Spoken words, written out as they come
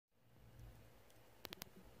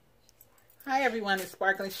Hi everyone, it's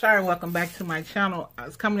Sparkling Char and welcome back to my channel. I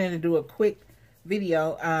was coming in to do a quick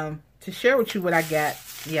video to share with you what I got.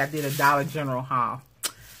 Yeah, I did a Dollar General haul.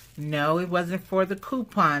 No, it wasn't for the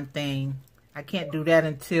coupon thing. I can't do that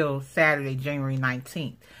until Saturday, January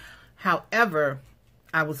 19th. However,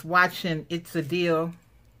 I was watching It's a Deal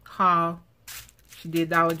haul. She did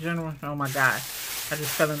Dollar General. Oh my gosh, I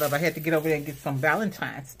just fell in love. I had to get over there and get some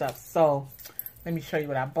Valentine stuff. So let me show you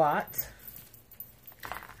what I bought.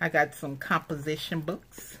 I got some composition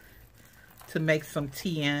books to make some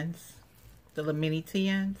TNs, the little mini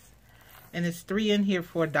TNs. And there's 3 in here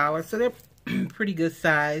for $1. So they're pretty good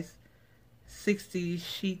size. 60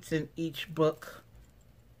 sheets in each book.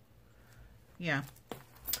 Yeah.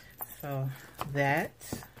 So that.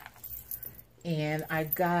 And I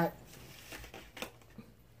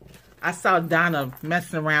saw Donna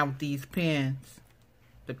messing around with these pens.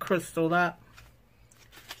 The Crystal Up.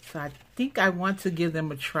 So I think I want to give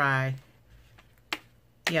them a try.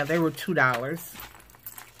 Yeah, they were $2.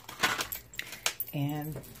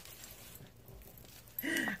 And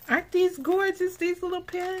aren't these gorgeous, these little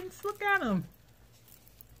pens? Look at them.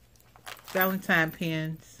 Valentine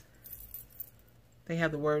pens. They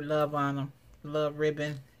have the word love on them. Love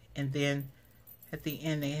ribbon. And then at the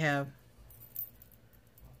end they have,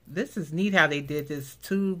 this is neat how they did this.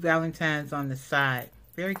 2 Valentines on the side.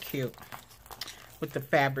 Very cute. With the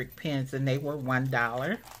fabric pens, and they were $1.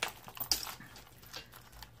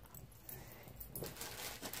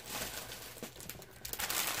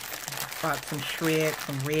 Bought some shred,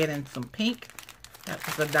 some red, and some pink. That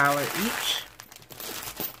was $1 each.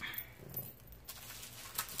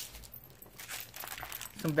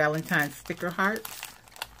 Some Valentine sticker hearts.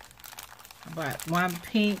 I bought 1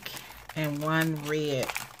 pink and 1 red.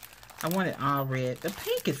 I wanted all red. The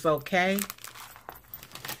pink is okay.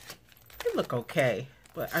 They look okay,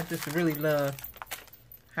 but I just really love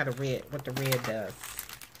how what the red does.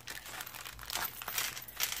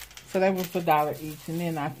 So that was $1 each. And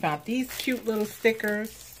then I found these cute little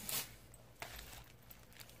stickers.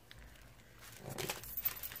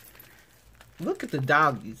 Look at the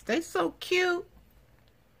doggies. They so cute.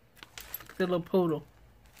 Look at the little poodle.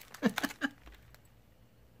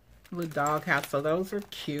 Little dog house. So those are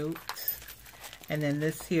cute. And then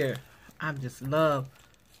this here, I just love.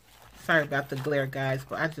 Sorry about the glare, guys,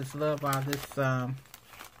 but I just love all this. Let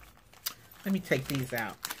me take these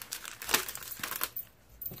out.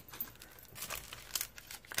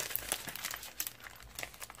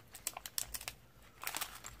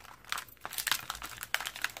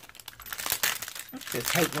 I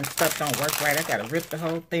just hate when stuff don't work right. I gotta rip the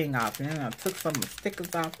whole thing off. And then I took some of the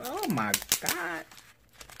stickers off. Oh my God.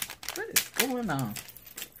 What is going on?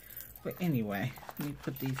 But anyway, let me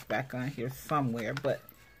put these back on here somewhere. But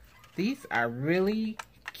these are really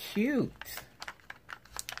cute.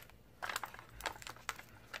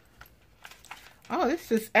 Oh, this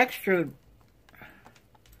is extra.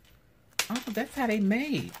 Oh, that's how they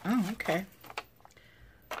made. Oh, okay.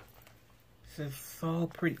 This is so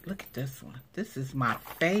pretty. Look at this one. This is my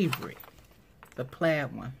favorite. The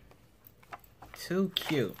plaid one. Too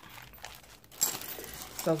cute.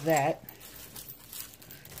 So that.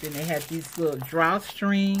 Then they have these little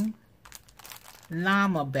drawstring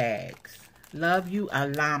llama bags. Love you, a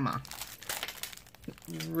llama.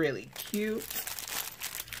 Really cute.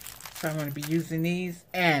 So I'm going to be using these.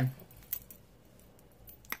 And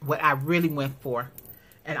what I really went for.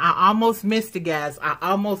 And I almost missed it, guys. I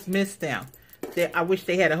almost missed them. I wish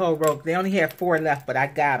they had a whole row. They only had 4 left, but I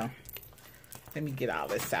got them. Let me get all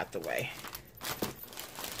this out the way.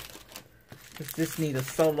 Because this needs a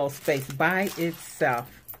solo space by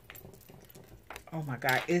itself. Oh my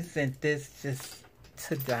God, isn't this just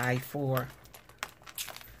to die for?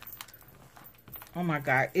 Oh my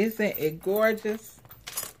God, isn't it gorgeous?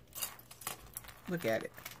 Look at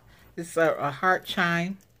it. It's a heart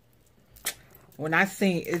chime. When I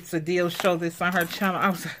seen It's a Deal show this on her channel, I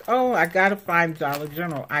was like, oh, I gotta find Dollar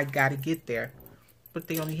General. I gotta get there. But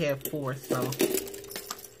they only had 4, so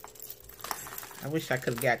I wish I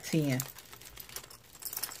could have got 10.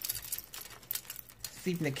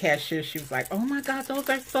 Even the cashier, she was like, oh my God, those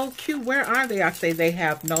are so cute. Where are they? I say they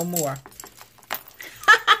have no more.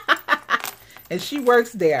 And she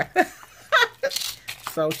works there.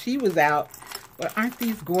 So she was out. But aren't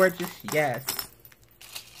these gorgeous? Yes.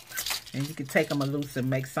 And you can take them loose and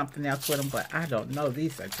make something else with them. But I don't know.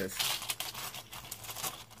 These are just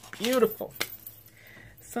beautiful.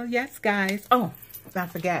 So yes, guys. Oh, I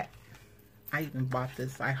forgot. I even bought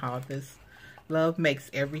this. I hauled this. Love makes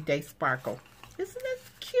every day sparkle. Isn't this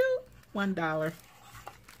cute? $1.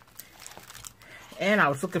 And I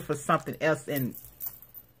was looking for something else, and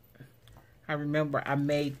I remember I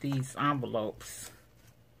made these envelopes.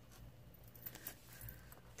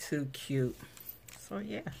 Too cute. So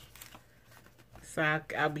yeah. So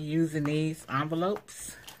I'll be using these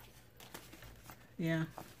envelopes. Yeah.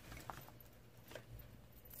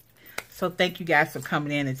 So thank you guys for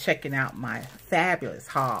coming in and checking out my fabulous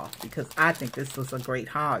haul, because I think this was a great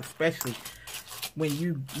haul, especially when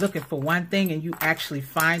you looking for one thing and you actually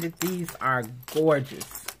find it. These are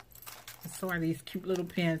gorgeous. And so are these cute little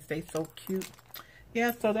pins. They so cute.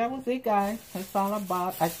 Yeah, so that was it, guys. That's all I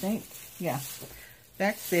bought, I think. Yeah,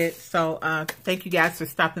 that's it. So thank you guys for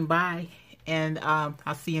stopping by, and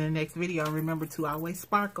I'll see you in the next video. And remember to always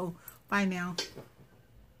sparkle. Bye now.